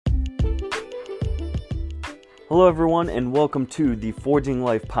Hello everyone and welcome to the Forging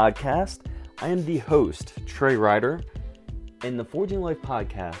Life Podcast. I am the host, Trey Ryder, and the Forging Life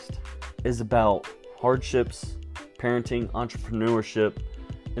Podcast is about hardships, parenting, entrepreneurship,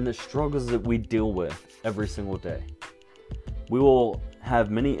 and the struggles that we deal with every single day. We will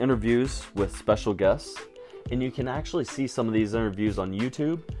have many interviews with special guests, and you can actually see some of these interviews on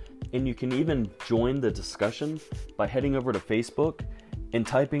YouTube, and you can even join the discussion by heading over to Facebook and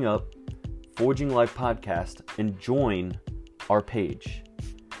typing up Forging Life Podcast and join our page.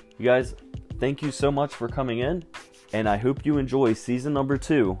 You guys, thank you so much for coming in, and I hope you enjoy season number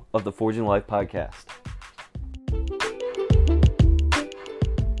 2 of the Forging Life Podcast.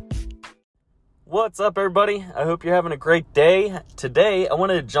 What's up, everybody? I hope you're having a great day. Today, I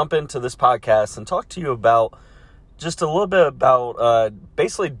wanted to jump into this podcast and talk to you about just a little bit about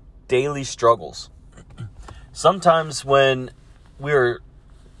basically daily struggles. Sometimes when we're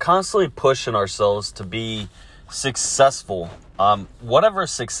constantly pushing ourselves to be successful, whatever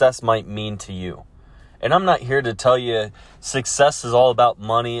success might mean to you. And I'm not here to tell you success is all about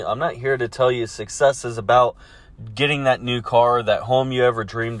money. I'm not here to tell you success is about getting that new car, that home you ever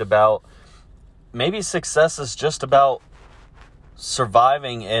dreamed about. Maybe success is just about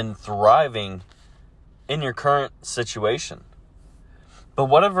surviving and thriving in your current situation. But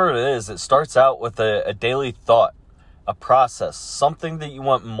whatever it is, it starts out with a daily thought, a process, something that you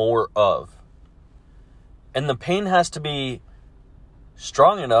want more of. And the pain has to be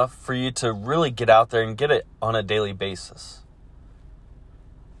strong enough for you to really get out there and get it on a daily basis.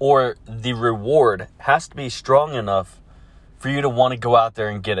 Or the reward has to be strong enough for you to want to go out there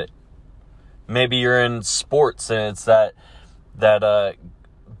and get it. Maybe you're in sports and it's that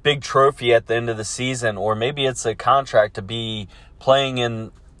big trophy at the end of the season, or maybe it's a contract to be playing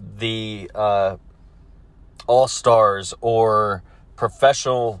in the All-Stars or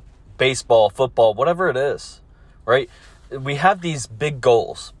professional baseball, football, whatever it is, right? We have these big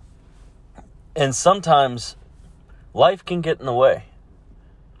goals, and sometimes life can get in the way.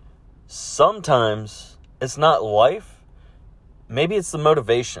 Sometimes it's not life, maybe it's the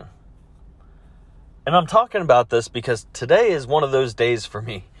motivation. And I'm talking about this because today is one of those days for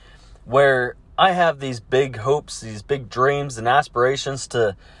me where I have these big hopes, these big dreams and aspirations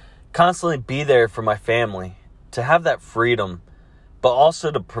to constantly be there for my family, to have that freedom, but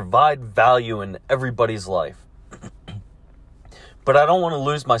also to provide value in everybody's life. But I don't want to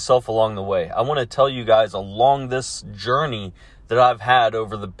lose myself along the way. I want to tell you guys along this journey that I've had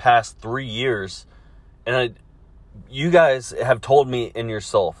over the past 3 years, and you guys have told me in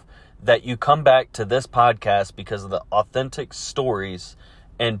yourself that you come back to this podcast because of the authentic stories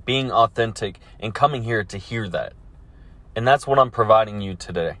and being authentic and coming here to hear that. And that's what I'm providing you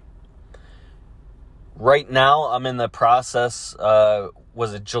today. Right now, I'm in the process,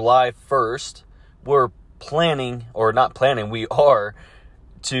 was it July 1st? We're planning, or not planning, we are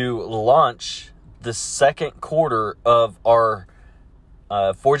to launch the second quarter of our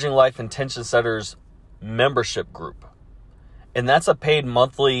Forging Life Intention Setters membership group. And that's a paid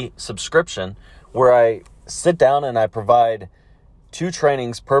monthly subscription where I sit down and I provide 2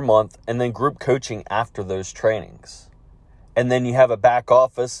 trainings per month and then group coaching after those trainings. And then you have a back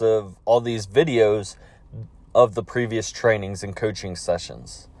office of all these videos of the previous trainings and coaching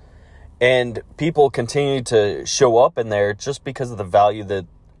sessions. And people continue to show up in there just because of the value that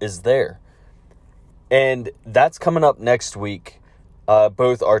is there. And that's coming up next week,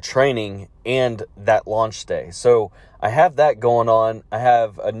 both our training and that launch day. So I have that going on. I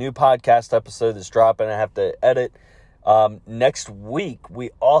have a new podcast episode that's dropping. I have to edit. Next week,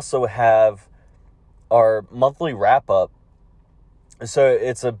 we also have our monthly wrap-up. So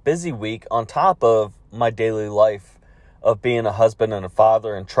it's a busy week on top of my daily life of being a husband and a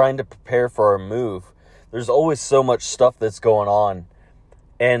father and trying to prepare for our move. There's always so much stuff that's going on.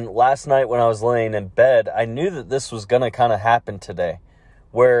 And last night when I was laying in bed, I knew that this was going to kind of happen today,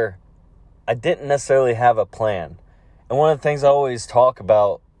 where I didn't necessarily have a plan. And one of the things I always talk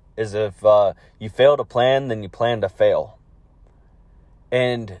about is if you fail to plan, then you plan to fail.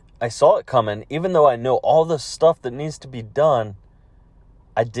 And I saw it coming. Even though I know all the stuff that needs to be done,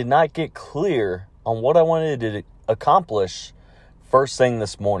 I did not get clear on what I wanted to accomplish first thing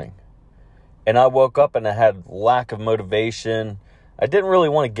this morning. And I woke up and I had lack of motivation. I didn't really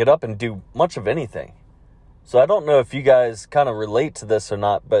want to get up and do much of anything. So I don't know if you guys kind of relate to this or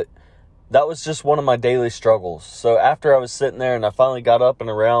not, but that was just one of my daily struggles. So after I was sitting there and I finally got up and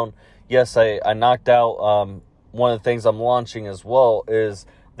around, yes, I knocked out one of the things I'm launching as well is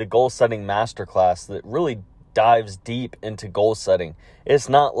the goal setting masterclass that really dives deep into goal setting. It's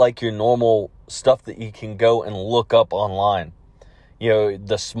not like your normal stuff that you can go and look up online.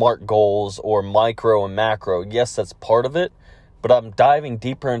 the SMART goals or micro and macro. Yes, that's part of it, but I'm diving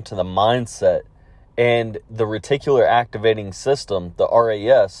deeper into the mindset and the reticular activating system, the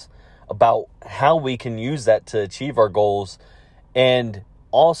RAS, about how we can use that to achieve our goals and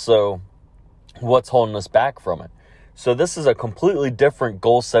also what's holding us back from it. So this is a completely different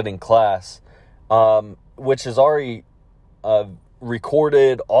goal setting class, which is already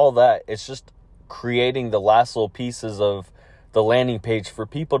recorded, all that. It's just creating the last little pieces of the landing page for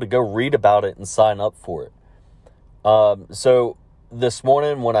people to go read about it and sign up for it. So this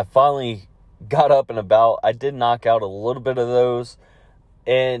morning when I finally got up and about, I did knock out a little bit of those,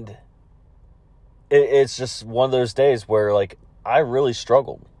 and it's just one of those days where I really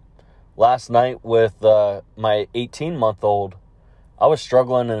struggled. Last night with my 18-month-old, I was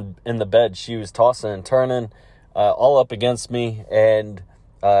struggling in the bed. She was tossing and turning all up against me, and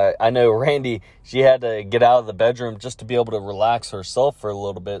I know Randy, she had to get out of the bedroom just to be able to relax herself for a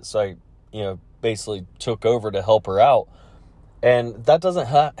little bit. So I, basically took over to help her out. And that doesn't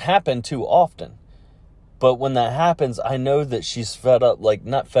happen too often. But when that happens, I know that she's fed up,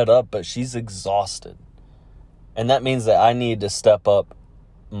 not fed up, but she's exhausted. And that means that I need to step up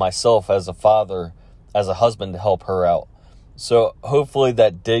myself as a father, as a husband, to help her out. So hopefully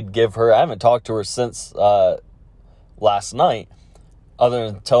that did give her, I haven't talked to her since last night,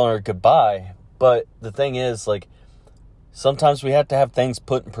 other than telling her goodbye. But the thing is, sometimes we have to have things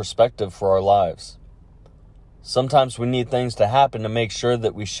put in perspective for our lives. Sometimes we need things to happen to make sure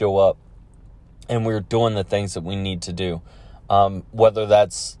that we show up and we're doing the things that we need to do. Whether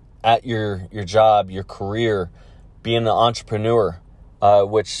that's at your job, your career, being an entrepreneur,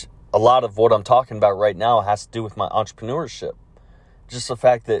 which a lot of what I'm talking about right now has to do with my entrepreneurship. Just the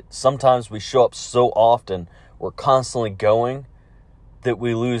fact that sometimes we show up so often, we're constantly going, that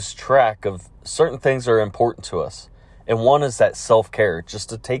we lose track of certain things that are important to us. And one is that self-care, just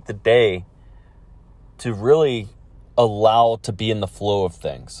to take the day to really allow to be in the flow of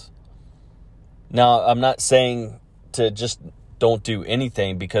things. Now, I'm not saying to just don't do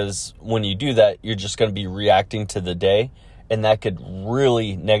anything, because when you do that, you're just going to be reacting to the day, and that could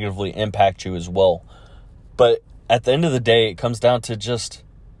really negatively impact you as well. But at the end of the day, it comes down to just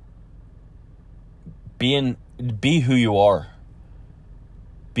be who you are.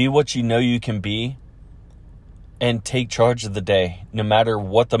 Be what you know you can be, and take charge of the day. No matter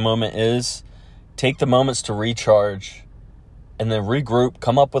what the moment is, take the moments to recharge and then regroup,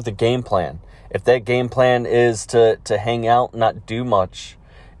 come up with a game plan. If that game plan is to hang out, not do much,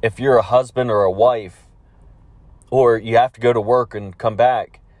 if you're a husband or a wife, or you have to go to work and come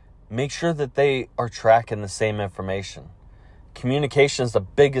back, make sure that they are tracking the same information. Communication is the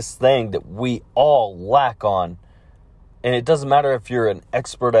biggest thing that we all lack on. And it doesn't matter if you're an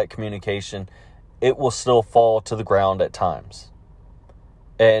expert at communication, it will still fall to the ground at times.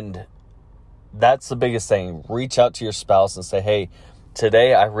 And that's the biggest thing. Reach out to your spouse and say, hey,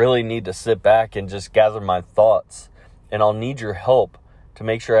 today I really need to sit back and just gather my thoughts, and I'll need your help to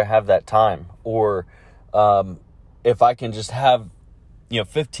make sure I have that time. Or if I can just have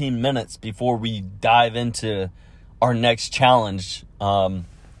 15 minutes before we dive into our next challenge. So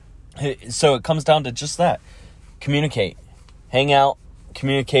it comes down to just that. Communicate. Hang out.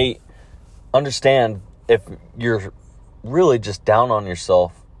 Communicate. Understand if you're really just down on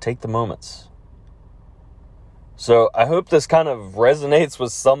yourself, take the moments. So I hope this kind of resonates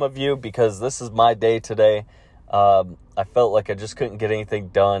with some of you, because this is my day today. I felt like I just couldn't get anything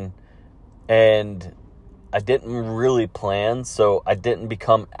done, and I didn't really plan, so I didn't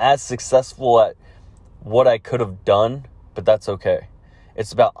become as successful at what I could have done, but that's okay.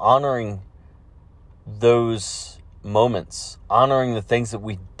 It's about honoring those moments, honoring the things that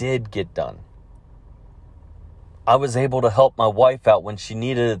we did get done. I was able to help my wife out when she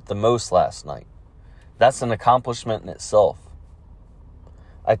needed it the most last night. That's an accomplishment in itself.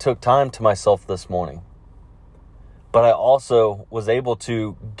 I took time to myself this morning, but I also was able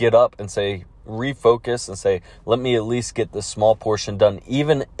to get up and refocus and say, let me at least get this small portion done,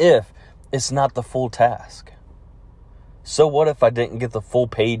 even if it's not the full task. So what if I didn't get the full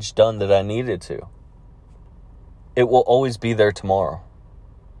page done that I needed to? It will always be there tomorrow.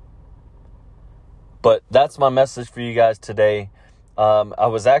 But that's my message for you guys today. I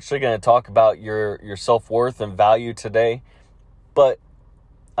was actually going to talk about your self-worth and value today, but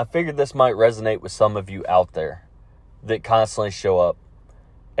I figured this might resonate with some of you out there that constantly show up.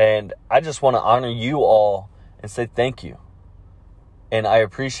 And I just want to honor you all and say thank you. And I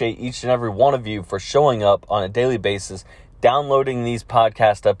appreciate each and every one of you for showing up on a daily basis, downloading these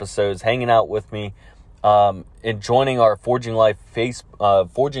podcast episodes, hanging out with me, and joining our Forging Life podcast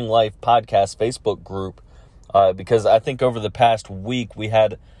Facebook group. because I think over the past week we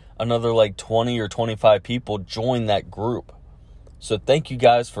had another like 20 or 25 people join that group. So thank you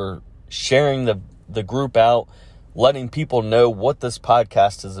guys for sharing the group out, letting people know what this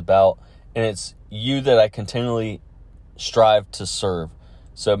podcast is about, and it's you that I continually strive to serve.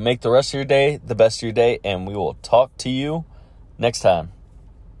 So make the rest of your day the best of your day, and we will talk to you next time.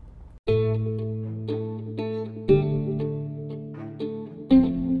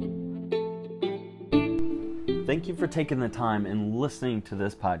 Thank you for taking the time and listening to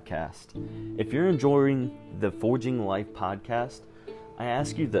this podcast. If you're enjoying the Forging Life podcast, I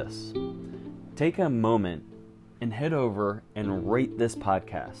ask you this. Take a moment and head over and rate this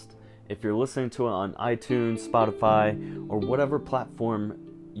podcast. If you're listening to it on iTunes, Spotify, or whatever platform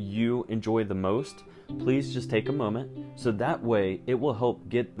you enjoy the most, please just take a moment so that way it will help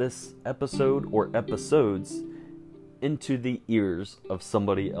get this episode or episodes into the ears of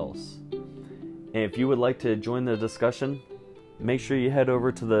somebody else. And if you would like to join the discussion, make sure you head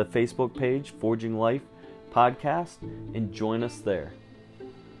over to the Facebook page, Forging Life Podcast, and join us there.